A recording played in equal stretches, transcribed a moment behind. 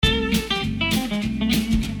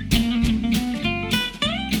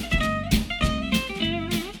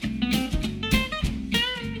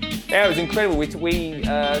Yeah, it was incredible. We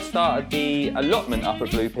started the allotment up at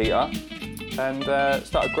Blue Peter and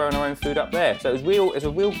started growing our own food up there. So it was a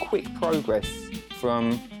real quick progress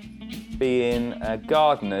from being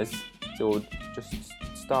gardeners to just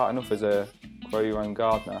starting off as a grow your own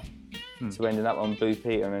gardener to ending up on Blue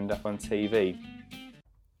Peter and end up on TV.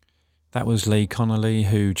 That was Lee Connelly,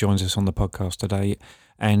 who joins us on the podcast today.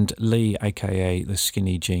 And Lee, aka the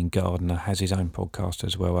Skinny Jean Gardener, has his own podcast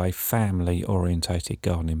as well, a family-orientated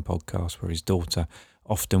gardening podcast where his daughter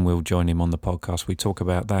often will join him on the podcast. We talk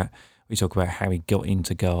about that. We talk about how he got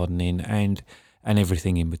into gardening and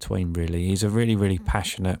everything in between, really. He's a really, really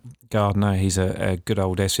passionate gardener. He's a good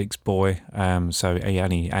old Essex boy, so he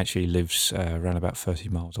only actually lives around about 30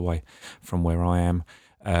 miles away from where I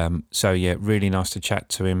am. So, yeah, really nice to chat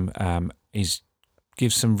to him. He's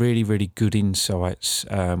gives some really, really good insights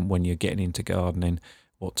when you're getting into gardening,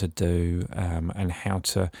 what to do and how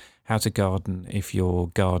to garden if you're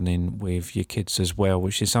gardening with your kids as well,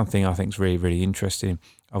 which is something I think is really, really interesting.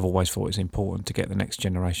 I've always thought it's important to get the next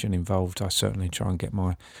generation involved. I certainly try and get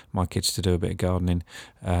my kids to do a bit of gardening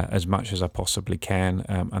as much as I possibly can,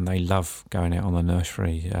 and they love going out on the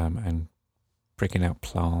nursery and pricking out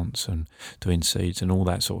plants and doing seeds and all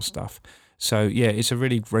that sort of stuff. So, yeah, it's a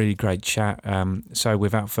really, really great chat. So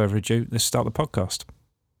without further ado, let's start the podcast.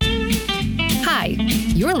 Hi,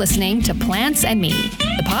 you're listening to Plants and Me,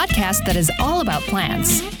 the podcast that is all about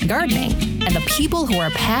plants, gardening, and the people who are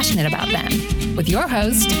passionate about them, with your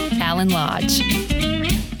host, Alan Lodge.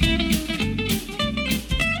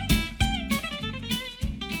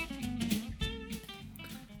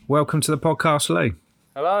 Welcome to the podcast, Lee.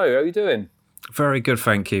 Hello, how are you doing? Very good,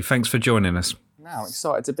 thank you. Thanks for joining us. No, I'm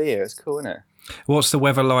excited to be here. It's cool, isn't it? What's the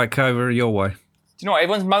weather like over your way? Do you know what?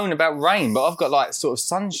 Everyone's moaning about rain, but I've got like sort of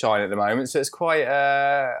sunshine at the moment, so it's quite.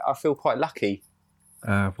 I feel quite lucky.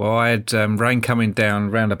 Well, I had rain coming down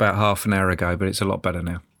around about half an hour ago, but it's a lot better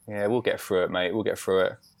now. Yeah, we'll get through it, mate. We'll get through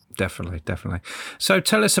it. Definitely. So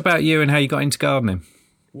tell us about you and how you got into gardening.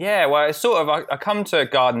 Yeah, well, it's sort of, I come to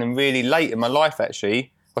gardening really late in my life,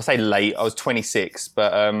 actually. I say late, I was 26,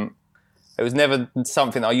 but it was never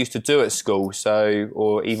something that I used to do at school. So,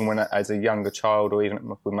 or even when as a younger child, or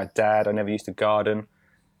even with my dad, I never used to garden.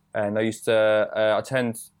 And I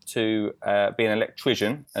turned to be an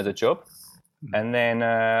electrician as a job. And then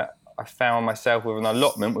I found myself with an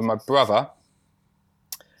allotment with my brother.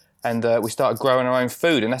 And we started growing our own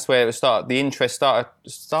food, and that's where the interest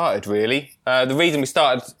started really. The reason we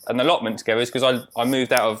started an allotment together is because I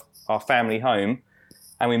moved out of our family home,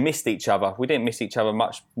 and we missed each other. We didn't miss each other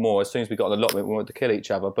much more. As soon as we got an allotment, we wanted to kill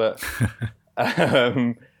each other. But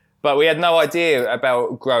but we had no idea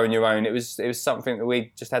about growing your own. It was something that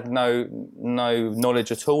we just had no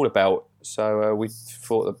knowledge at all about. So we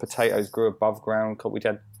thought that potatoes grew above ground. We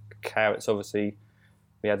had carrots, obviously.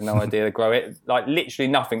 We had no idea to grow it, like literally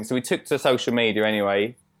nothing. So we took to social media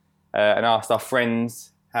anyway and asked our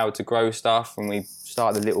friends how to grow stuff, and we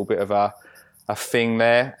started a little bit of a thing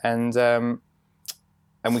there.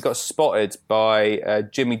 And we got spotted by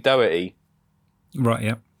Jimmy Doherty. Right,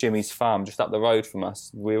 yeah. Jimmy's farm, just up the road from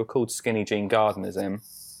us. We were called Skinny Jean Gardeners then.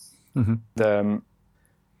 Mm-hmm.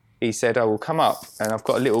 He said, "Oh, well, come up, and I've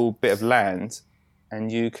got a little bit of land,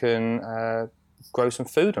 and you can grow some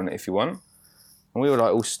food on it if you want." And we were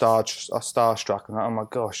like all starstruck, and like, oh my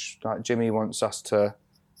gosh, like Jimmy wants us to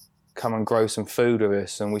come and grow some food with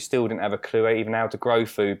us, and we still didn't have a clue even how to grow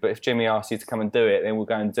food. But if Jimmy asked you to come and do it, then we'll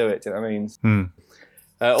go and do it. Do you know what I mean?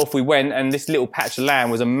 Off we went, and this little patch of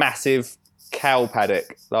land was a massive cow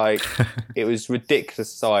paddock. Like it was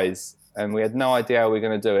ridiculous size, and we had no idea how we were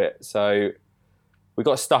going to do it. So we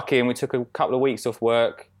got stuck in. We took a couple of weeks off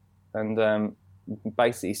work, and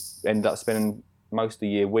basically ended up spending most of the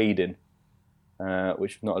year weeding.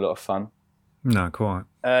 Which was not a lot of fun. No, quite.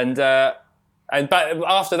 But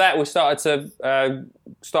after that, we started to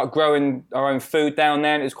start growing our own food down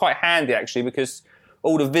there, and it was quite handy actually because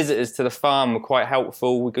all the visitors to the farm were quite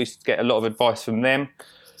helpful. We used to get a lot of advice from them,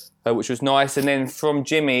 which was nice. And then from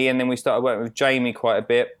Jimmy, and then we started working with Jamie quite a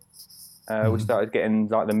bit. We started getting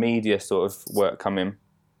like the media sort of work coming,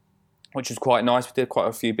 which was quite nice. We did quite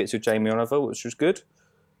a few bits with Jamie Oliver, which was good.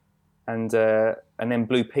 And then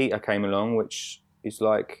Blue Peter came along, which is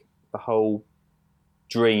like the whole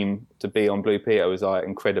dream to be on Blue Peter was like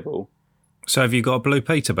incredible. So have you got a Blue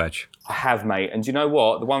Peter badge? I have, mate. And do you know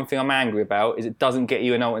what? The one thing I'm angry about is it doesn't get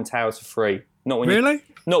you in Alton Towers for free. Not when really?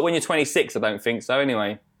 Not when you're 26, I don't think so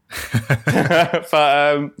anyway.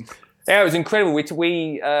 But yeah, it was incredible.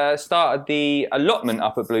 We started the allotment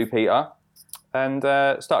up at Blue Peter and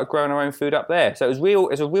started growing our own food up there. So it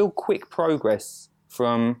was a real quick progress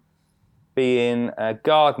from being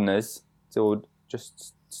gardeners to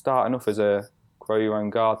just starting off as a grow your own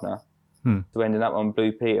gardener to ending up on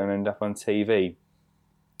Blue Peter and end up on TV.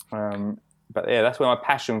 But yeah, that's where my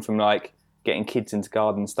passion from like getting kids into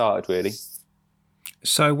gardening started, really.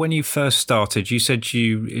 So when you first started, you said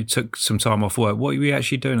it took some time off work. What were you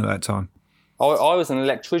actually doing at that time? I was an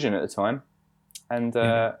electrician at the time, and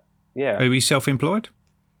yeah. Were you self-employed?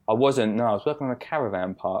 I wasn't. No, I was working on a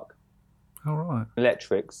caravan park. All right.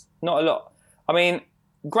 Electrics, not a lot. I mean,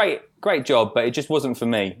 great job, but it just wasn't for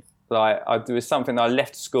me. Like, it was something that I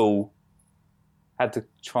left school, had to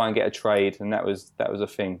try and get a trade, and that was a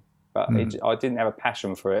thing. But I didn't have a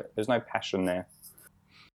passion for it. There's no passion there.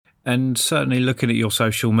 And certainly looking at your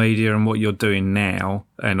social media and what you're doing now,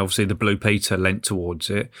 and obviously the Blue Peter lent towards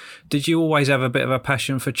it, did you always have a bit of a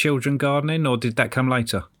passion for children gardening, or did that come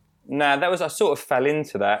later? Nah, I sort of fell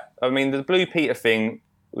into that. I mean, the Blue Peter thing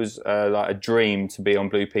was like a dream to be on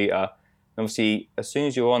Blue Peter. And obviously, as soon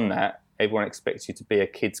as you're on that, everyone expects you to be a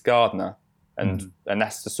kid's gardener. And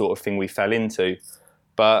that's the sort of thing we fell into.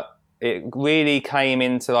 But it really came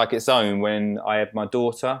into like its own when I had my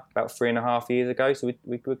daughter about 3.5 years ago. So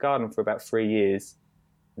we were gardening for about 3 years.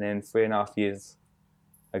 And then 3.5 years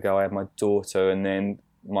ago, I had my daughter, and then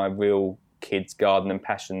my real kids gardening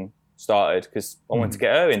passion started because I wanted to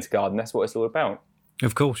get her into gardening. That's what it's all about.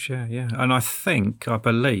 Of course, yeah. And I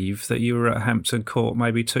believe that you were at Hampton Court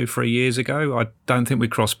maybe 2-3 years ago. I don't think we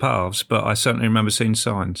crossed paths, but I certainly remember seeing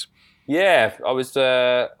signs. Yeah,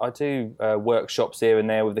 I do workshops here and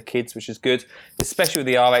there with the kids, which is good, especially with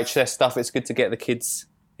the RHS stuff. It's good to get the kids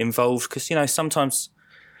involved because, you know, sometimes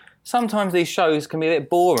these shows can be a bit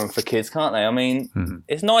boring for kids, can't they? I mean,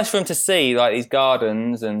 it's nice for them to see like these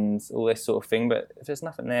gardens and all this sort of thing, but if there's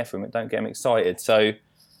nothing there for them, it don't get them excited. So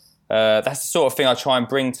that's the sort of thing I try and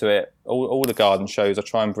bring to it. All the garden shows, I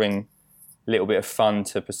try and bring a little bit of fun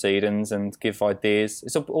to proceedings and give ideas.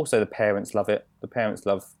 It's also the parents love it. The parents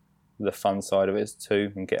love the fun side of it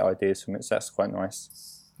too and get ideas from it, so that's quite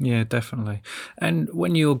nice. Yeah, definitely. And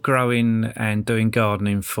when you're growing and doing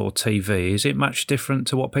gardening for TV, is it much different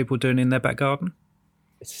to what people are doing in their back garden?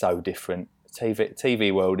 It's so different.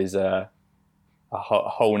 TV world is a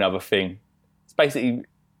whole nother thing. It's basically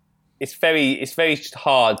it's very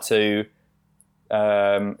hard to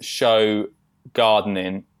show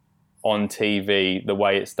gardening on TV the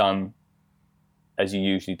way it's done as you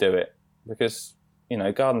usually do it, because you know,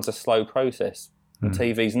 garden's a slow process. And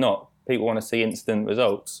TV's not. People want to see instant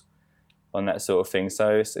results on that sort of thing.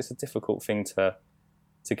 So it's a difficult thing to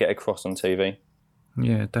get across on TV.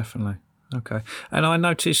 Yeah, definitely. Okay. And I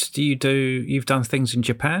noticed you've done things in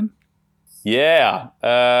Japan? Yeah.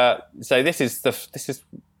 So this is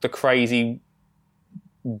the crazy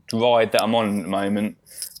ride that I'm on at the moment.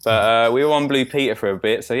 But we were on Blue Peter for a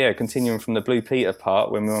bit. So yeah, continuing from the Blue Peter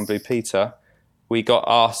part, when we were on Blue Peter, we got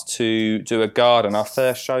asked to do a garden, our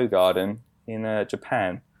first show garden in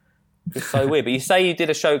Japan. It's so weird. But you say you did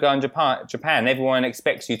a show garden in Japan, everyone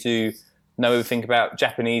expects you to know everything about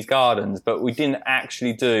Japanese gardens, but we didn't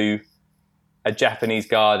actually do a Japanese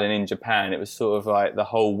garden in Japan. It was sort of like the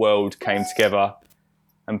whole world came together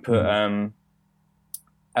and put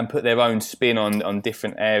their own spin on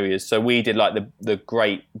different areas. So we did like the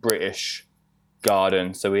Great British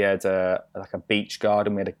garden. So we had like a beach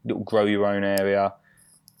garden. We had a little grow your own area.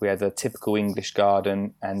 We had a typical English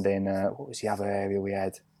garden, and then what was the other area we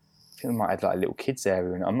had? I think we might have like a little kids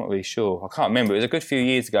area in it. I'm not really sure. I can't remember. It was a good few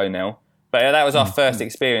years ago now. But that was our first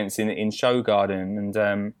experience in show garden,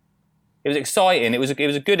 and it was exciting. It was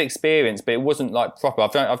a good experience, but it wasn't like proper.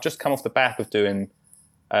 I've just come off the back of doing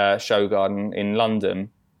show garden in London,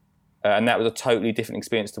 and that was a totally different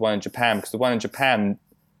experience to the one in Japan, because the one in Japan,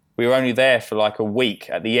 we were only there for like a week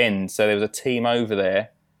at the end. So there was a team over there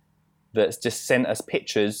that just sent us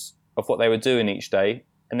pictures of what they were doing each day.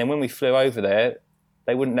 And then when we flew over there,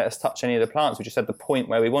 they wouldn't let us touch any of the plants. We just had the point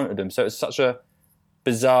where we wanted them. So it was such a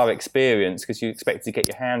bizarre experience because you expected to get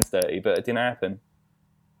your hands dirty, but it didn't happen.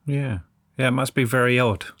 Yeah. Yeah, it must be very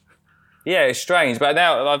odd. Yeah, it's strange. But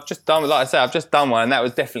now I've just done one, and that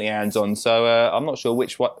was definitely hands-on. So I'm not sure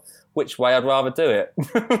which way I'd rather do it.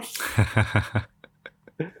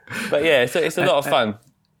 But yeah, it's a lot of fun.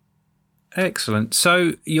 Excellent.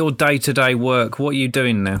 So your day-to-day work, what are you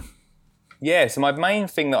doing now? Yeah, so my main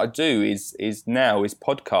thing that I do is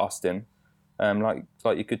podcasting, like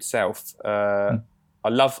your good self. I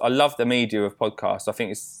love the media of podcasts. I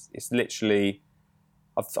think it's literally,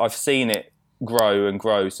 I've seen it grow and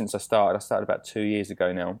grow since I started. I started about 2 years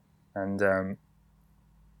ago now, and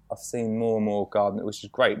I've seen more and more gardening, which is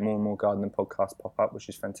great. More and more gardening podcasts pop up, which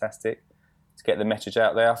is fantastic to get the message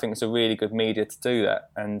out there. I think it's a really good media to do that,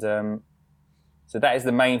 and So that is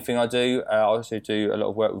the main thing I do. I also do a lot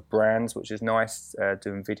of work with brands, which is nice,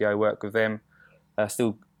 doing video work with them. I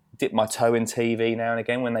still dip my toe in TV now and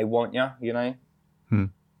again when they want you, you know.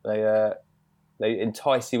 They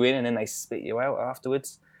entice you in and then they spit you out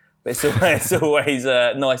afterwards. But it's always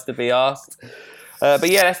nice to be asked. But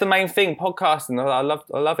yeah, that's the main thing, podcasting. I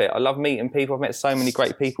love it. I love meeting people. I've met so many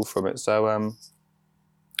great people from it. So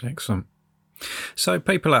excellent. So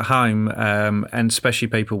people at home, and especially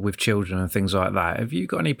people with children and things like that, have you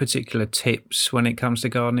got any particular tips when it comes to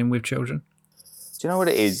gardening with children? Do you know what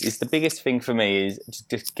it is? It's the biggest thing for me is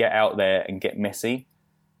just get out there and get messy.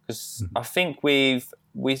 Because I think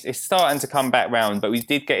it's starting to come back round, but we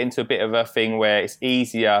did get into a bit of a thing where it's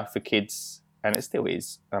easier for kids, and it still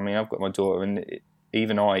is. I mean, I've got my daughter, and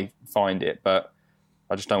even I find it, but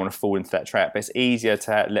I just don't want to fall into that trap. But it's easier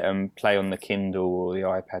to let them play on the Kindle or the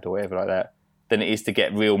iPad or whatever like that than it is to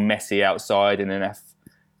get real messy outside and then have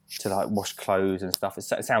to like wash clothes and stuff. It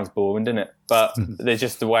sounds boring, doesn't it? But they're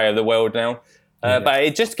just the way of the world now. But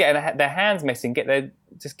it just getting their hands messy and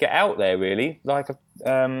just get out there really. Like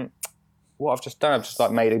what I've just done, I've just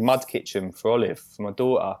like made a mud kitchen for Olive, for my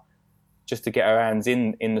daughter, just to get her hands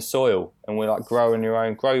in the soil. And we're like grow your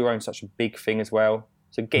own, such a big thing as well.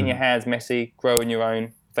 So getting your hands messy, growing your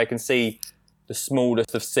own. If they can see the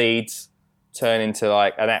smallest of seeds turn into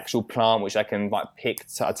like an actual plant which they can like pick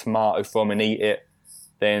a tomato from and eat it,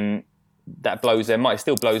 then that blows their mind. It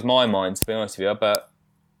still blows my mind, to be honest with you, but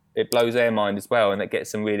it blows their mind as well, and it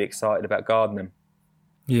gets them really excited about gardening.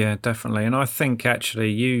 Yeah, definitely. And I think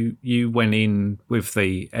actually you went in with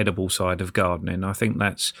the edible side of gardening. I think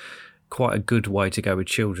that's quite a good way to go with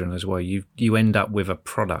children as well. You end up with a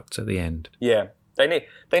product at the end. Yeah, they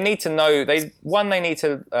need to know. They need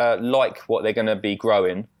to like what they're going to be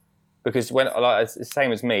growing, because it's the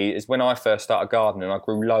same as me. Is when I first started gardening, I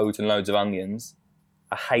grew loads and loads of onions.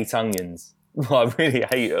 I hate onions. I really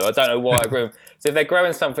hate them. I don't know why I grew them. So if they're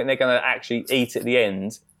growing something they're going to actually eat at the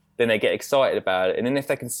end, then they get excited about it. And then if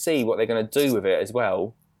they can see what they're going to do with it as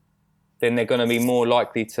well, then they're going to be more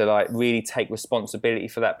likely to like really take responsibility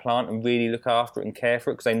for that plant and really look after it and care for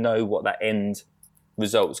it, because they know what that end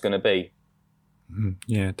result's going to be.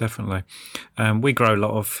 Yeah, definitely. We grow a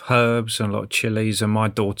lot of herbs and a lot of chilies, and my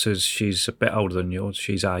daughter's, she's a bit older than yours,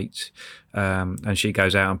 she's 8, and she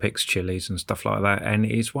goes out and picks chilies and stuff like that, and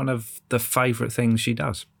it's one of the favourite things she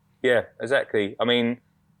does. Yeah, exactly. I mean,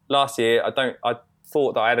 last year I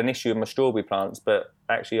thought that I had an issue with my strawberry plants, but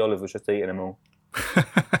actually Olive was just eating them all.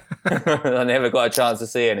 I never got a chance to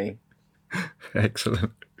see any.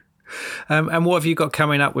 Excellent. And what have you got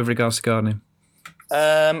coming up with regards to gardening?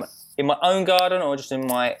 In my own garden, or just in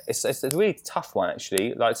my... It's a really tough one,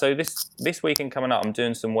 actually. Like, so this weekend coming up, I'm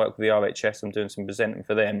doing some work with the RHS. I'm doing some presenting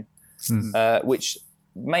for them, which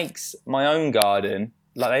makes my own garden...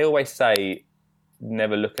 Like, they always say,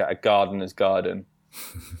 never look at a gardener's garden.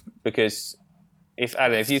 Because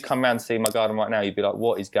if you come round to see my garden right now, you'd be like,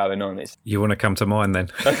 what is going on? You want to come to mine, then?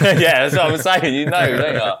 Yeah, that's what I'm saying. You know,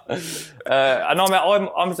 don't you? And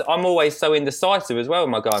I'm always so indecisive as well in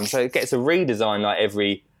my garden. So it gets a redesign like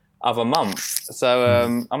every other month.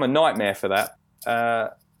 So I'm a nightmare for that.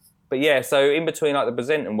 But yeah, so in between like the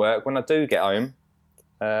presenting work, when I do get home,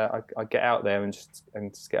 I get out there and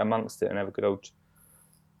just get amongst it and have a good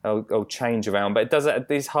old change around. But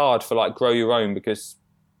it's hard for like grow your own, because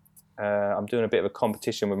I'm doing a bit of a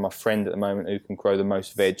competition with my friend at the moment who can grow the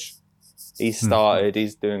most veg. He's started,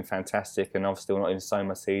 he's doing fantastic, and I've still not even sown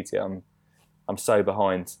my seeds yet. I'm so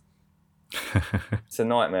behind. It's a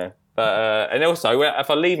nightmare. But and also, if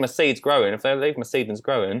I leave my seedlings growing,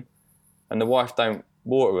 and the wife don't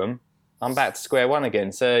water them, I'm back to square one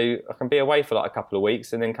again. So I can be away for like a couple of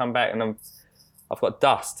weeks and then come back and I've got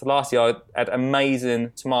dust. Last year I had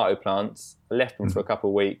amazing tomato plants. I left them for a couple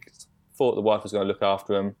of weeks. Thought the wife was going to look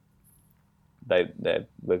after them. They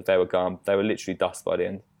were gone. They were literally dust by the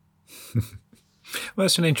end. Well,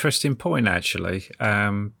 that's an interesting point, actually,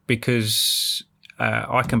 because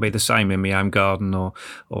I can be the same in my own garden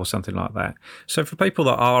or something like that. So for people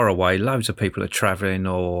that are away, loads of people are travelling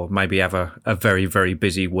or maybe have a very, very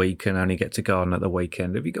busy week and only get to garden at the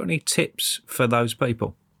weekend. Have you got any tips for those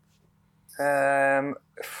people? Well,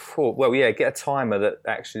 yeah, get a timer that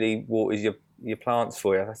actually waters your plants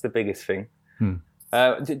for you. That's the biggest thing. Do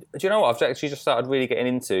you know what I've actually just started really getting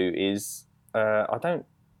into is I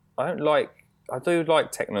do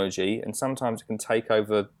like technology, and sometimes it can take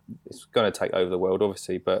over. It's going to take over the world,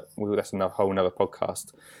 obviously, but that's a whole another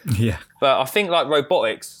podcast. Yeah. But I think like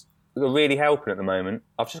robotics are really helping at the moment.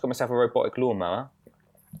 I've just got myself a robotic lawnmower,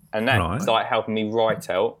 and that's like helping me right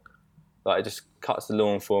out. Like it just cuts the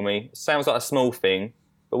lawn for me. It sounds like a small thing,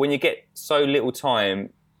 but when you get so little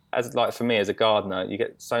time, as like for me as a gardener, you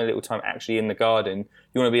get so little time actually in the garden.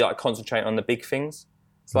 You want to be like concentrating on the big things.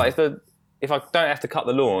 It's like if I don't have to cut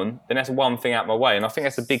the lawn, then that's one thing out of my way. And I think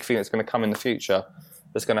that's a big thing that's going to come in the future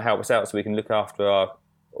that's going to help us out so we can look after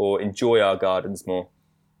or enjoy our gardens more.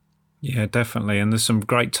 Yeah, definitely. And there's some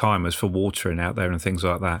great timers for watering out there and things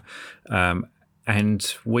like that.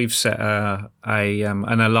 And we've set an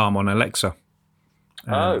alarm on Alexa.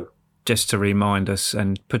 Just to remind us,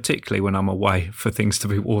 and particularly when I'm away, for things to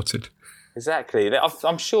be watered. Exactly.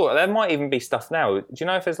 I'm sure there might even be stuff now. Do you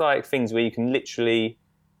know if there's like things where you can literally,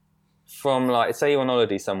 from like, say you're on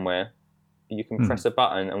holiday somewhere, you can press a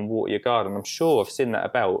button and water your garden? I'm sure I've seen that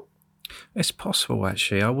about. It's possible,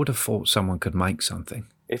 actually. I would have thought someone could make something.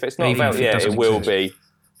 If it's not about, it will be.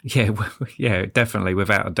 Yeah, definitely,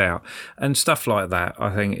 without a doubt. And stuff like that,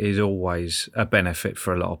 I think, is always a benefit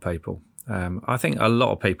for a lot of people. I think a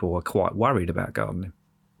lot of people are quite worried about gardening.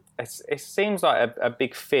 It seems like a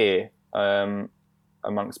big fear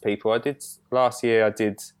amongst people. Last year I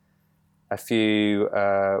did a few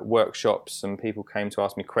workshops, and people came to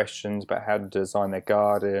ask me questions about how to design their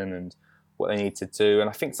garden and what they need to do. And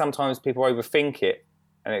I think sometimes people overthink it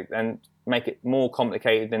and make it more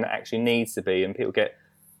complicated than it actually needs to be, and people get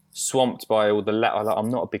swamped by all the Latin. I'm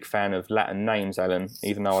not a big fan of Latin names, Alan,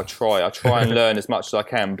 even though I try and learn as much as I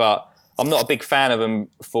can, but I'm not a big fan of them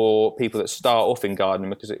for people that start off in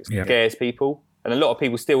gardening because it scares people. And a lot of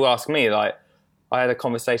people still ask me, like, I had a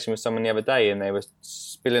conversation with someone the other day and they were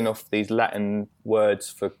spilling off these Latin words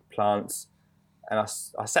for plants, and I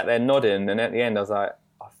sat there nodding, and at the end I was like,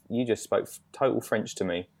 you just spoke total French to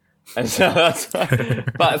me. And so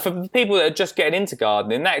but for people that are just getting into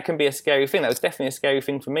gardening, that can be a scary thing. That was definitely a scary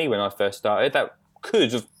thing for me when I first started. That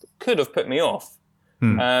could have put me off.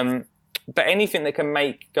 But anything that can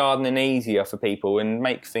make gardening easier for people and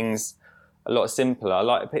make things a lot simpler.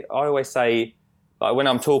 I always say, like when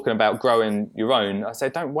I'm talking about growing your own, I say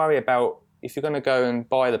don't worry about if you're going to go and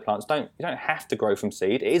buy the plants. You don't have to grow from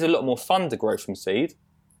seed. It is a lot more fun to grow from seed.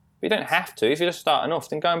 But you don't have to. If you're just starting off,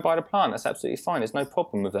 then go and buy the plant. That's absolutely fine. There's no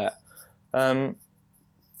problem with that.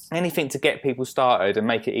 Anything to get people started and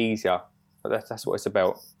make it easier. But that's what it's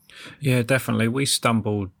about. Yeah, definitely. We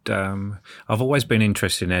stumbled. I've always been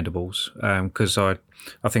interested in edibles because I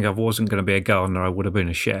think I wasn't going to be a gardener. I would have been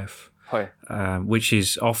a chef, which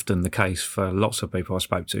is often the case for lots of people I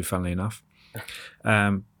spoke to, funnily enough.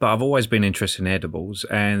 But I've always been interested in edibles,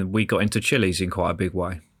 and we got into chilies in quite a big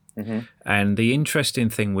way. Mm-hmm. And the interesting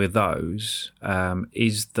thing with those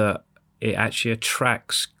is that it actually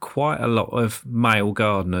attracts quite a lot of male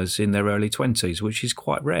gardeners in their early 20s, which is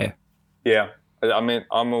quite rare. Yeah. I mean,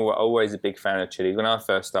 I'm always a big fan of chilies. When I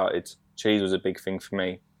first started, chilies was a big thing for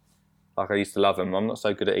me. Like, I used to love them. I'm not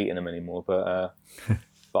so good at eating them anymore, but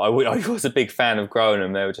I was a big fan of growing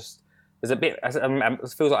them. They were just, it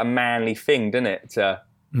feels like a manly thing, doesn't it,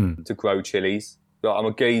 to grow chilies. Like, I'm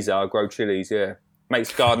a geezer, I grow chilies, yeah.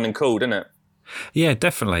 Makes gardening cool, doesn't it? Yeah,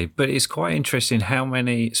 definitely. But it's quite interesting how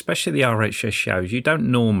many, especially the RHS shows, you don't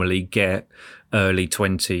normally get early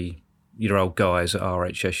 20-year-old guys at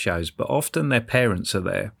RHS shows, but often their parents are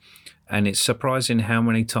there. And it's surprising how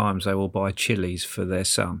many times they will buy chilies for their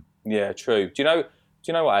son. Yeah, true. Do you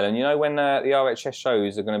know what, Alan? You know when the RHS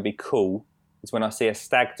shows are going to be cool? It's when I see a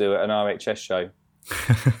stag do at an RHS show.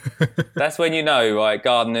 That's when you know, right,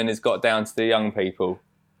 gardening has got down to the young people.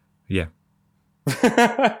 Yeah.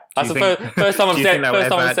 That's the first time I've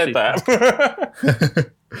said that.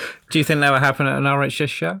 Do you think that would happen at an RHS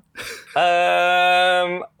show?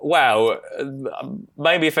 Well,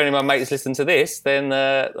 maybe if any of my mates listen to this, then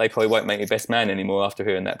they probably won't make me best man anymore after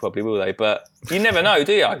hearing that, probably, will they? But you never know,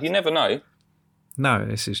 do you? You never know. No,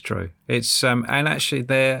 this is true. It's and actually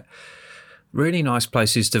they're really nice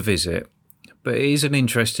places to visit. But it is an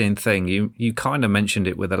interesting thing. You kind of mentioned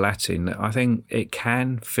it with the Latin. I think it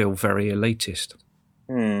can feel very elitist.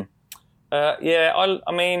 Yeah,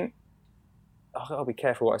 I mean, I'll be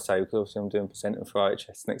careful what I say because obviously I'm doing presenting for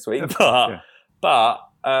RHS next week. But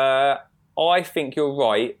I think you're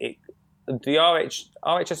right. The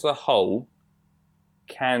RHS as a whole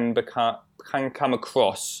can come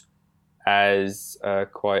across as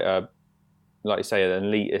quite a, like you say, an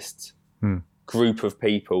elitist group of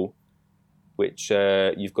people, which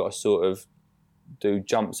you've got to sort of do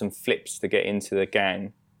jumps and flips to get into the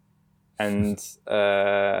gang. And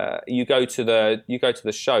you go to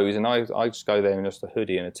the shows, and I just go there in just a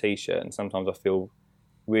hoodie and a t-shirt, and sometimes I feel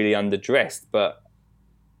really underdressed. But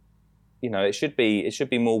you know, it should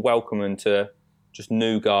be more welcoming to just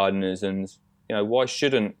new gardeners, and you know, why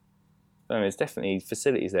shouldn't? I mean, there's definitely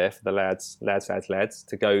facilities there for the lads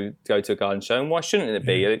to go to a garden show, and why shouldn't it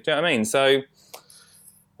be? Do you know what I mean? So.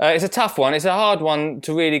 It's a tough one. It's a hard one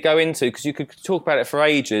to really go into because you could talk about it for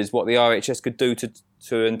ages, what the RHS could do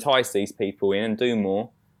to entice these people in and do more.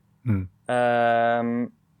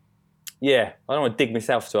 Yeah, I don't want to dig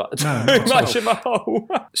myself too much of a hole.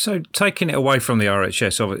 So taking it away from the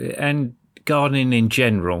RHS and gardening in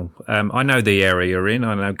general, I know the area you're in.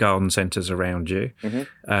 I know garden centres around you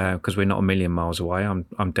because we're not a million miles away.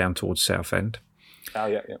 I'm down towards Southend. Oh,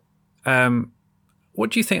 yeah.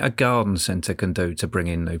 What do you think a garden centre can do to bring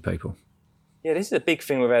in new people? Yeah, this is a big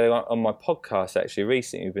thing we've had on my podcast, actually.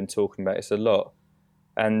 Recently, we've been talking about this a lot.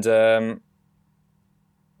 And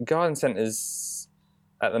garden centres,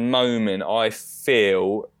 at the moment, I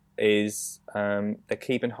feel, is they're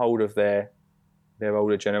keeping hold of their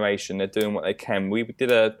older generation. They're doing what they can. We did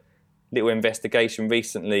a little investigation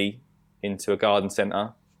recently into a garden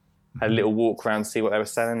centre, had a little walk around to see what they were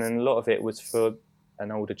selling, and a lot of it was for an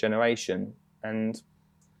older generation. And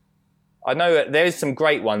I know that there's some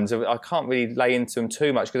great ones. I can't really lay into them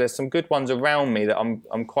too much because there's some good ones around me that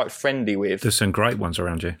I'm quite friendly with. There's some great ones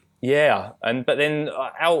around you. Yeah, but then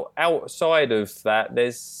outside of that,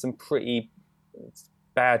 there's some pretty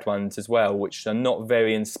bad ones as well, which are not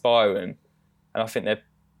very inspiring, and I think they're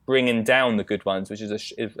bringing down the good ones, which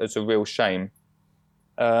is a real shame.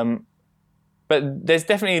 But there's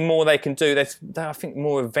definitely more they can do. I think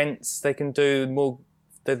more events they can do. More.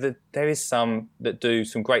 There is some that do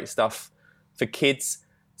some great stuff for kids.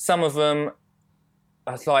 Some of them,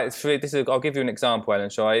 I'll give you an example,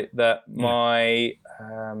 Alan, shall I? That my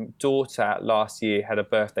daughter last year had a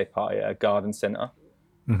birthday party at a garden centre,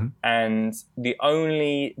 and the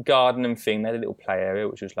only gardening thing, they had a little play area,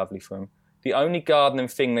 which was lovely for them. The only gardening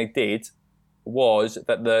thing they did was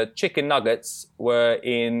that the chicken nuggets were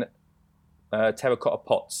in terracotta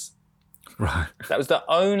pots. Right. That was the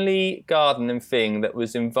only gardening thing that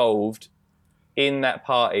was involved in that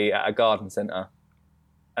party at a garden centre.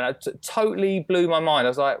 And it totally blew my mind. I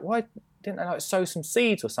was like, why didn't they sow some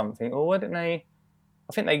seeds or something? Or why didn't they...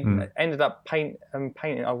 I think they ended up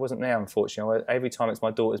painting... I wasn't there, unfortunately. Every time it's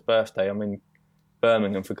my daughter's birthday, I'm in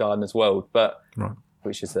Birmingham for Gardeners World,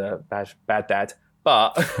 which is a bad dad.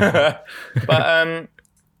 But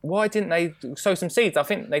why didn't they sow some seeds? I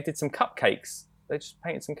think they did some cupcakes. They just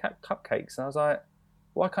painted some cupcakes. And I was like,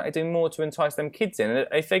 why can't they do more to entice them kids in? And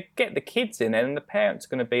if they get the kids in, then the parents are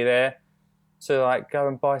going to be there to go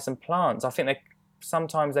and buy some plants. I think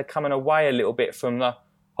sometimes they're coming away a little bit from the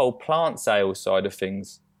whole plant sales side of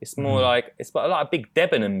things. It's more it's a lot of big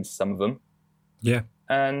Debenhams, some of them. Yeah.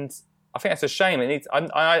 And I think that's a shame.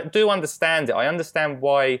 I do understand it. I understand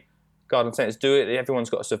why garden centres do it. Everyone's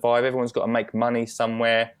got to survive. Everyone's got to make money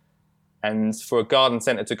somewhere. And for a garden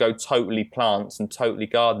centre to go totally plants and totally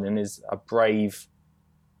gardening is a brave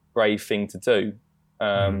thing to do.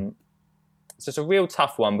 So it's a real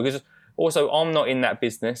tough one because also I'm not in that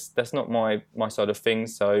business. That's not my side of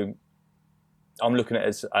things. So I'm looking at it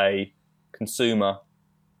as a consumer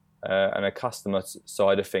and a customer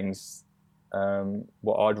side of things,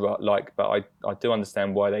 what I'd like. But I do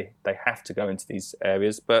understand why they have to go into these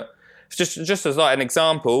areas. But just as an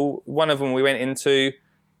example, one of them we went into...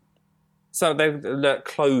 So they look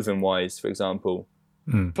clothing-wise, for example.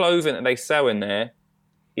 Clothing that they sell in there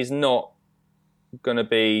is not going to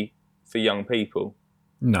be for young people.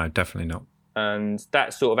 No, definitely not. And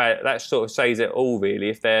that sort of says it all, really.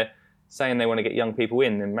 If they're saying they want to get young people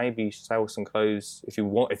in, then maybe sell some clothes. If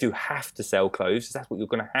you have to sell clothes, if that's what you're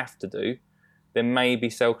going to have to do, then maybe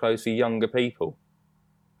sell clothes for younger people.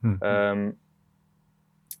 But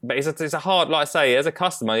it's a hard, like I say, as a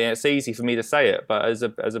customer, it's easy for me to say it, but as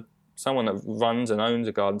a someone that runs and owns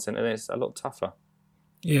a garden centre, it's a lot tougher.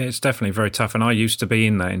 Yeah, it's definitely very tough. And I used to be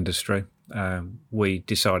in that industry. We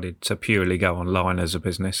decided to purely go online as a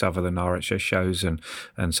business other than RHS shows and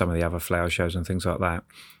some of the other flower shows and things like that.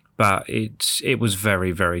 But it was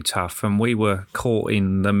very, very tough. And we were caught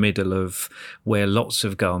in the middle of where lots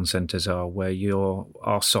of garden centres are, where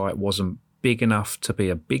our site wasn't big enough to be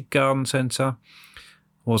a big garden centre.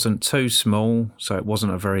 Wasn't too small, so it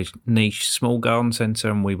wasn't a very niche small garden centre,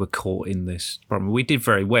 and we were caught in this problem. We did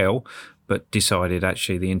very well, but decided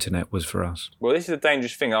actually the internet was for us. Well, this is a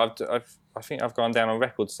dangerous thing. I think I've gone down on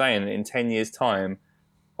record saying that in 10 years' time,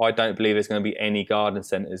 I don't believe there's going to be any garden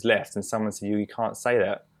centres left. And someone said, you can't say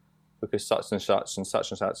that because such and such and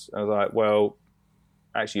such and such. And I was like, well,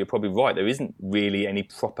 actually, you're probably right. There isn't really any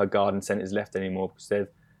proper garden centres left anymore because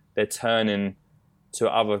they're turning to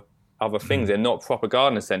other things. They're not proper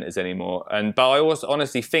gardener centres anymore. But I also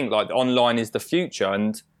honestly think online is the future,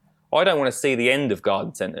 and I don't want to see the end of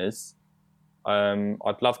garden centres.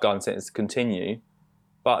 I'd love garden centres to continue,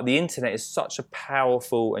 but the internet is such a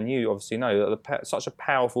powerful, and you obviously know, such a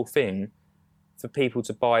powerful thing for people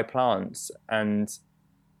to buy plants. And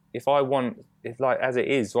if like as it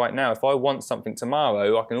is right now, if I want something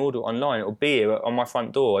tomorrow, I can order it online. It'll be here on my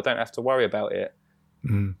front door. I don't have to worry about it.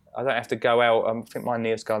 I don't have to go out. I think my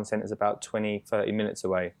nearest garden centre is about 20, 30 minutes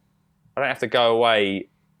away. I don't have to go away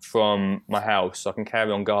from my house. I can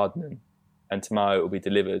carry on gardening, and tomorrow it will be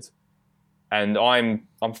delivered. And I'm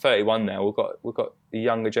 31 now. We've got the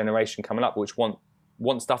younger generation coming up which want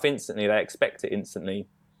stuff instantly. They expect it instantly.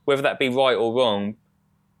 Whether that be right or wrong,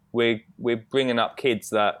 we're bringing up kids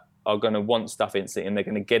that are going to want stuff instantly, and they're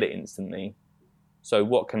going to get it instantly. So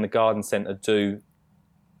what can the garden centre do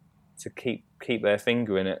to keep their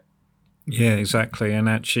finger in it? Yeah, exactly. And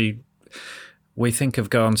actually, we think of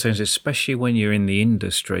garden centres, especially when you're in the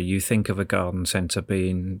industry, you think of a garden centre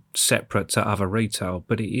being separate to other retail,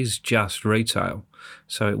 but it is just retail.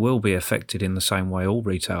 So it will be affected in the same way all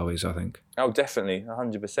retail is, I think. Oh, definitely,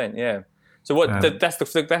 100%, yeah. So that's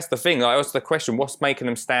the thing. I asked the question: what's making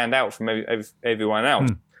them stand out from everyone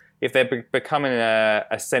else? If they're becoming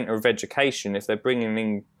a centre of education, if they're bringing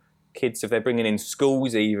in kids, if they're bringing in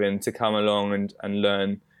schools even to come along and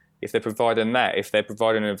learn, if they're providing that, if they're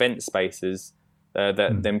providing event spaces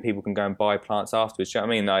that then people can go and buy plants afterwards. Do you know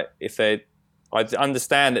what I mean? Like I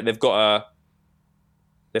understand that they've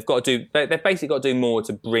basically got to do more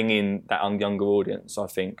to bring in that younger audience, I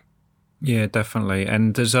think. Yeah, definitely.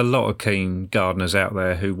 And there's a lot of keen gardeners out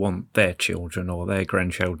there who want their children or their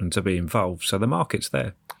grandchildren to be involved. So the market's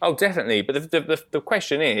there. Oh, definitely. But the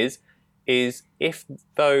question is if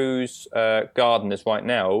those gardeners right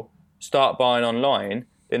now start buying online,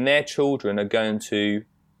 then their children are going to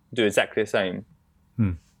do exactly the same.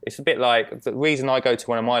 It's a bit like the reason I go to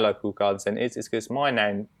one of my local garden centres is because my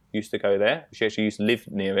nan used to go there. She actually used to live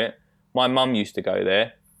near it. My mum used to go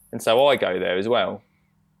there. And so I go there as well.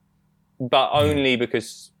 But only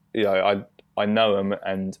because, you know, I know them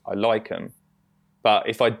and I like them. But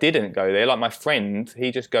if I didn't go there, like my friend, he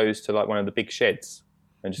just goes to like one of the big sheds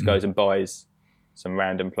and just goes and buys some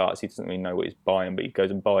random plants. He doesn't really know what he's buying, but he goes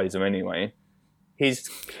and buys them anyway. His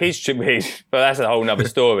but that's a whole nother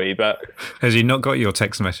story. But has he not got your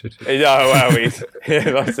text message? Oh, well,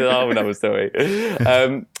 that's a whole nother story.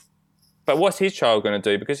 But what's his child going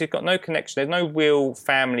to do? Because he's got no connection. There's no real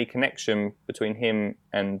family connection between him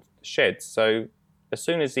and the sheds. So as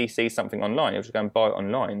soon as he sees something online, he'll just go and buy it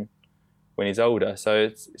online when he's older.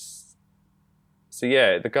 So so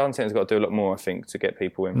yeah, the garden centre's got to do a lot more, I think, to get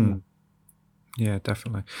people in. Yeah,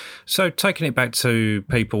 definitely. So taking it back to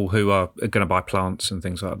people who are going to buy plants and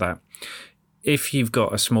things like that, if you've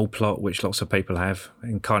got a small plot, which lots of people have,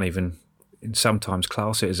 and can't even sometimes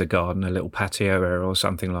class it as a garden, a little patio area or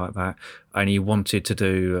something like that, and you wanted to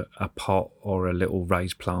do a pot or a little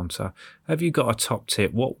raised planter, have you got a top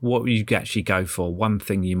tip? What would you actually go for? One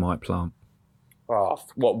thing you might plant? Oh,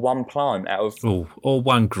 what, one plant out of... Or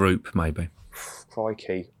one group, maybe.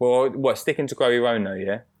 Crikey. Well, what, sticking to grow your own though,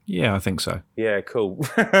 yeah? Yeah, I think so. Yeah, cool.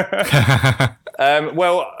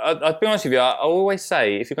 Well, I'll be honest with you, I always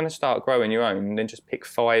say if you're going to start growing your own, then just pick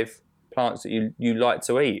 5 plants that you like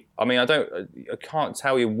to eat. I mean, I can't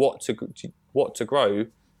tell you what to grow,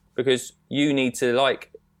 because you need to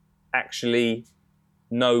actually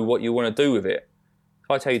know what you want to do with it.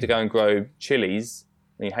 If I tell you to go and grow chilies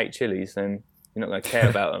and you hate chilies, then you're not going to care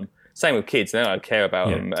about them. Same with kids, they're not going to care about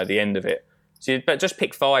them at the end of it. But just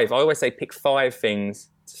pick 5. I always say pick 5 things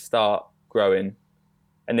to start growing,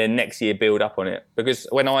 and then next year build up on it. Because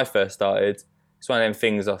when I first started, it's one of them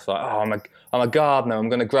things I was like, oh, I'm a gardener, I'm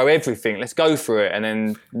going to grow everything, let's go for it. And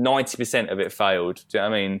then 90% of it failed. Do you know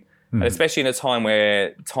what I mean? And especially in a time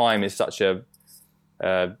where time is such a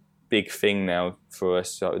big thing now for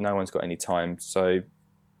us. So no one's got any time. So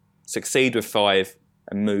succeed with 5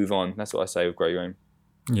 and move on. That's what I say with grow your own.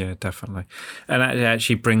 Yeah, definitely. And that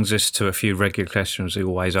actually brings us to a few regular questions we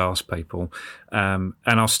always ask people. And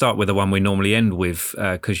I'll start with the one we normally end with,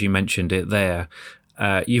 because you mentioned it there.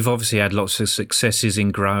 You've obviously had lots of successes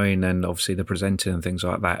in growing and obviously the presenting and things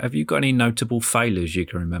like that. Have you got any notable failures you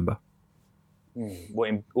can remember? What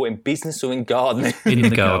in business or in gardening? In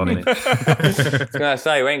the gardening. I was going to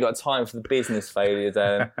say, we ain't got time for the business failures,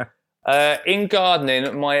 Alan. In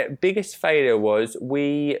gardening, my biggest failure was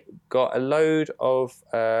we got a load of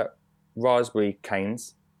raspberry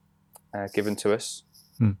canes given to us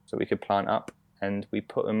so we could plant up, and we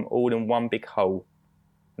put them all in one big hole,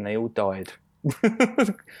 and they all died.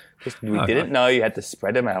 Because we didn't know you had to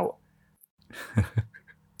spread them out.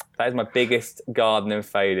 That is my biggest gardening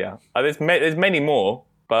failure. There's many more,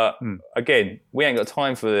 but again, we ain't got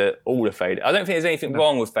time for all the failure. I don't think there's anything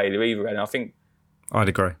wrong with failure either, and I think I'd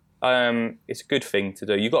agree. It's a good thing to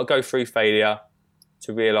do. You've got to go through failure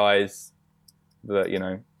to realise that,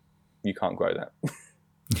 you can't grow that.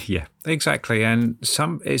 Yeah, exactly. And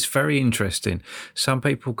it's very interesting. Some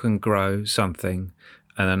people can grow something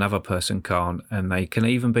and another person can't, and they can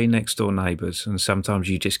even be next door neighbours, and sometimes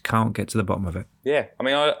you just can't get to the bottom of it. Yeah, I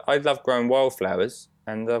mean, I love growing wildflowers,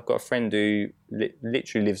 and I've got a friend who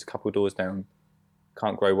literally lives a couple of doors down,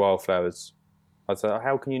 can't grow wildflowers. I was like,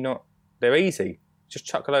 how can you not? They're easy. Just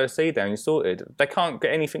chuck a load of seed down, you're sorted. They can't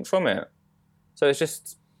get anything from it. So it's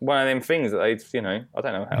just one of them things that they, I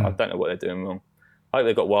don't know how, I don't know what they're doing wrong. I hope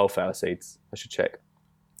they've got wildflower seeds. I should check.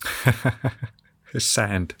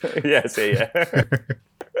 Sand. Yes, yeah.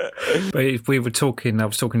 But I was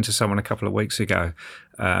talking to someone a couple of weeks ago,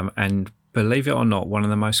 and believe it or not, one of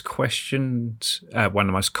the most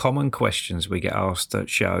common questions we get asked at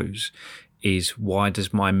shows is, why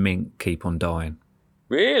does my mint keep on dying?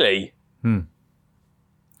 Really?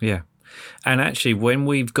 Yeah. And actually, when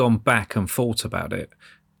we've gone back and thought about it,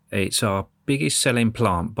 it's our biggest selling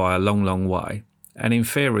plant by a long, long way. And in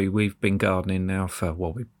theory, we've been gardening now for,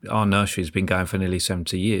 our nursery's been going for nearly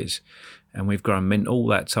 70 years, and we've grown mint all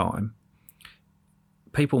that time.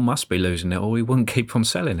 People must be losing it, or we wouldn't keep on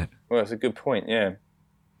selling it. Well, that's a good point, yeah.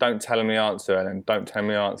 Don't tell them the answer, Ellen. Don't tell me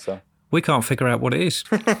the answer. We can't figure out what it is.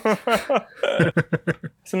 It's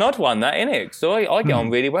an odd one, that, isn't it? So I get on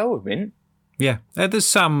really well with mint. Yeah, there's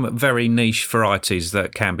some very niche varieties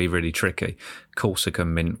that can be really tricky.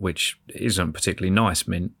 Corsican mint, which isn't particularly nice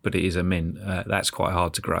mint, but it is a mint. That's quite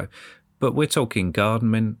hard to grow. But we're talking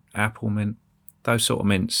garden mint, apple mint, those sort of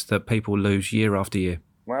mints that people lose year after year.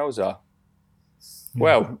 Wowza.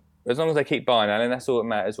 Well, as long as they keep buying, Alan, that's all that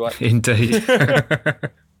matters, right? Indeed.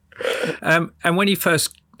 And when you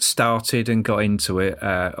first started and got into it,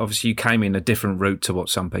 obviously you came in a different route to what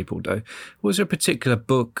some people do. Was there a particular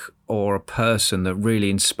book or a person that really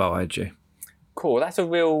inspired you? Cool, that's a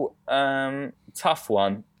real tough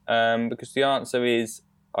one, because the answer is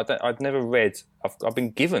I've never read. I've been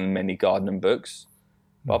given many gardening books,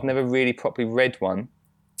 but I've never really properly read one,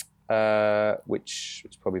 which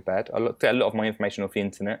is probably bad. I looked at a lot of my information off the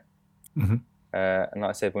internet, and like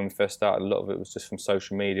I said, when we first started, a lot of it was just from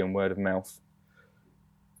social media and word of mouth.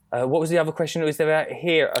 What was the other question? Was there a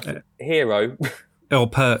hero? Or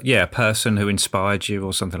person who inspired you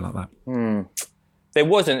or something like that. There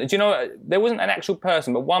wasn't. Do you know? There wasn't an actual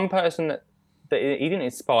person, but one person that he didn't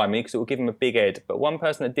inspire me because it would give him a big head. But one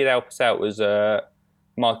person that did help us out was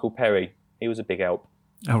Michael Perry. He was a big help.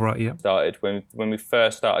 Oh right, yeah. Started when we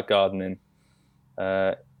first started gardening.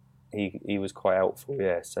 He was quite helpful.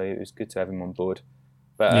 Yeah, so it was good to have him on board.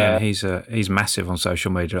 But, yeah, he's massive on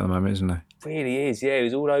social media at the moment, isn't he? Really is, yeah. He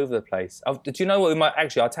was all over the place. Do you know what?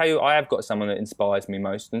 I'll tell you, I have got someone that inspires me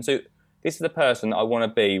most. And so this is the person that I want to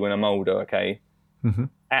be when I'm older, okay?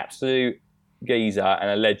 Absolute geezer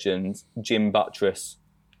and a legend, Jim Buttress.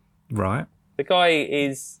 Right. The guy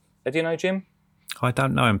is... Do you know Jim? I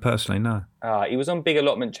don't know him personally, no. He was on Big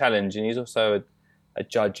Allotment Challenge, and he's also a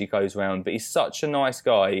judge. He goes around. But he's such a nice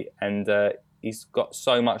guy, and he's got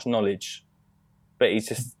so much knowledge. But he's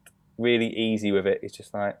just really easy with it. He's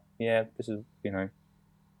just like, yeah, this is, if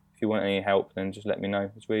you want any help, then just let me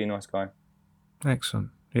know. He's a really nice guy.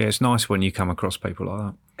 Excellent. Yeah, it's nice when you come across people like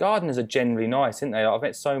that. Gardeners are generally nice, aren't they? I've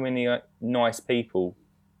met so many nice people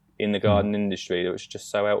in the garden industry that it's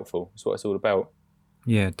just so helpful. It's what it's all about.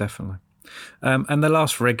 Yeah, definitely. And the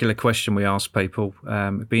last regular question we ask people,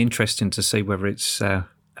 it'd be interesting to see whether it's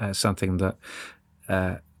something that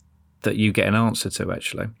you get an answer to,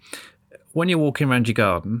 actually. When you're walking around your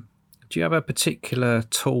garden, do you have a particular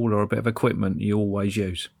tool or a bit of equipment you always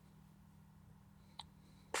use?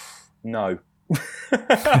 No.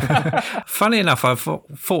 Funny enough, I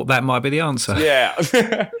thought that might be the answer. Yeah.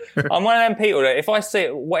 I'm one of them people that if I see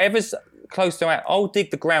whatever's close to me, I'll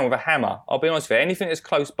dig the ground with a hammer. I'll be honest with you. Anything that's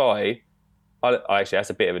close by, actually, that's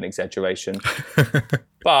a bit of an exaggeration.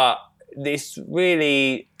 But this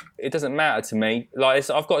really, it doesn't matter to me.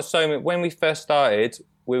 I've got so many, when we first started,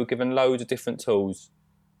 we were given loads of different tools,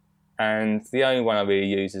 and the only one I really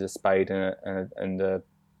use is a spade and a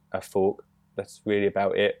fork. That's really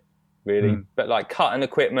about it, really. But cutting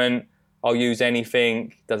equipment, I'll use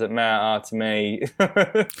anything. Doesn't matter to me. Do you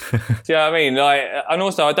know what I mean? And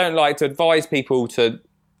also, I don't like to advise people to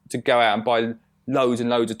go out and buy loads and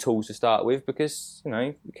loads of tools to start with, because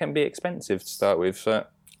it can be expensive to start with. So.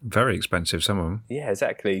 Very expensive, some of them. Yeah,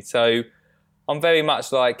 exactly. So I'm very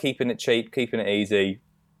much keeping it cheap, keeping it easy.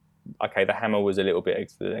 Okay, the hammer was a little bit of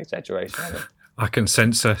an exaggeration. I can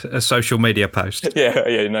sense a social media post.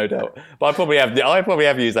 Yeah, no doubt. But I probably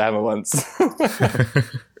have used a hammer once. I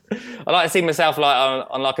like to see myself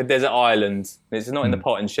on a desert island. If it's not in the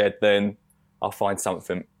potting shed, then I'll find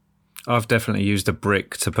something. I've definitely used a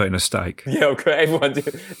brick to put in a steak. Yeah, okay, everyone.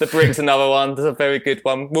 The brick's another one. That's a very good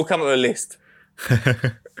one. We'll come up with a list.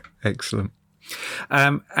 Excellent.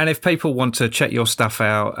 And if people want to check your stuff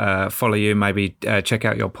out, follow you, maybe check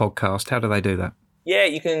out your podcast, how do they do that? Yeah,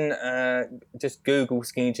 you can just Google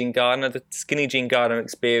Skinny Jean Gardener. The Skinny Jean Gardener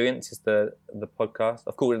Experience is the podcast.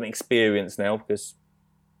 I've called it an experience now because,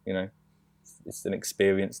 it's an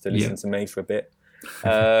experience to listen to me for a bit.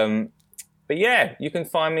 But yeah, you can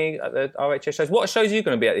find me at the RHS shows. What shows are you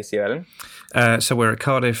going to be at this year, Alan? So we're at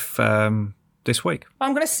Cardiff this week.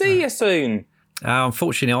 I'm going to see you soon.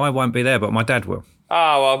 Unfortunately, I won't be there, but my dad will.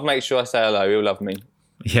 Oh, I'll make sure I say hello. He'll love me.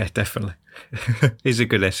 Yeah, definitely. He's a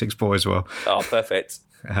good Essex boy as well. Oh, perfect.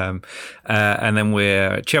 And then we're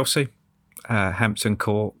at Chelsea, Hampton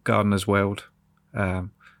Court, Gardener's World.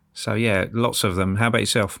 So yeah, lots of them. How about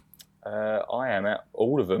yourself? I am at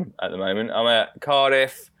all of them at the moment. I'm at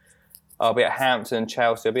Cardiff. I'll be at Hampton,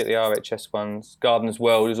 Chelsea. I'll be at the RHS ones. Gardener's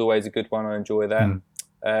World is always a good one. I enjoy that. And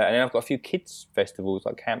then I've got a few kids festivals,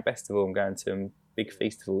 like Camp Festival I'm going to, and Big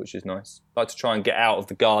Festival, which is nice. I like to try and get out of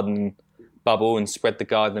the garden bubble and spread the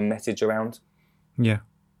garden message around. Yeah.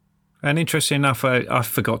 And interesting enough, I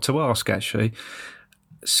forgot to ask, actually,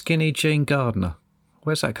 Skinny Jean Gardener,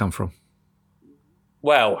 where's that come from?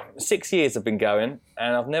 Well, 6 years I've been going,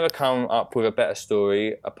 and I've never come up with a better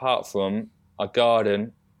story apart from a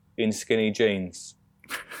garden in skinny jeans.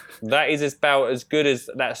 That is about as good as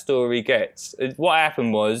that story gets. What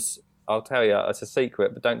happened was, I'll tell you, it's a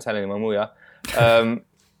secret, but don't tell anyone, will you?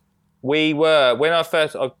 When I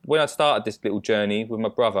started this little journey with my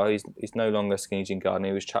brother, he's no longer Skinny Jean Gardener,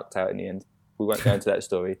 he was chucked out in the end. We won't go into that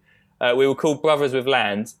story. We were called Brothers with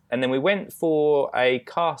Land, and then we went for a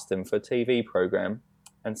casting for a TV programme,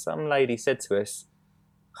 and some lady said to us,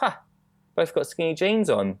 both got skinny jeans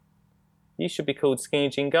on. You should be called Skinny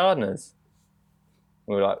Jean Gardeners.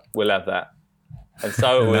 We were like, we'll have that. And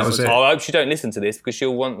so it was, I hope she don't listen to this because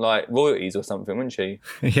she'll want like royalties or something, wouldn't she?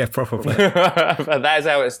 Yeah, probably. But that's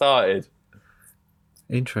how it started.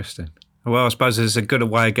 Interesting. Well, I suppose there's a good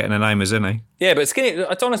way of getting a name, isn't it? Yeah,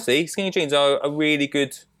 but honestly, skinny jeans are a really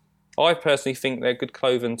good, I personally think they're good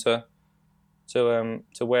clothing to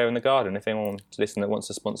wear in the garden. If anyone to listen that wants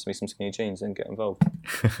to sponsor me some skinny jeans, then get involved.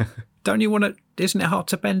 Don't you want to, isn't it hard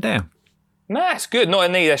to bend down? Nah, it's good. Not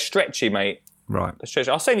in these, they're stretchy, mate. Right. They're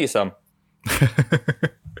stretchy. I'll send you some.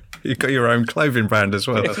 You've got your own clothing brand as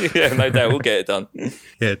well. Yeah, no doubt. We'll get it done.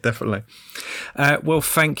 Yeah, definitely. Well,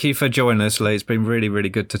 thank you for joining us, Lee. It's been really, really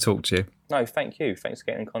good to talk to you. No, thank you. Thanks for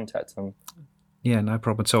getting in contact. Yeah, no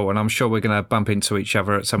problem at all. And I'm sure we're going to bump into each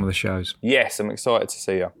other at some of the shows. Yes, I'm excited to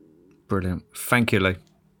see you. Brilliant. Thank you, Lee.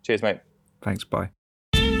 Cheers, mate. Thanks. Bye.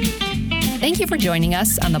 Thank you for joining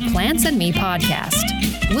us on the Plants and Me podcast.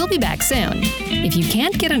 We'll be back soon. If you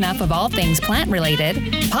can't get enough of all things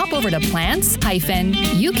plant-related, pop over to plants-uk.co.uk.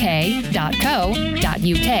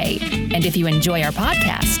 And if you enjoy our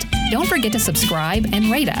podcast, don't forget to subscribe and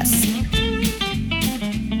rate us.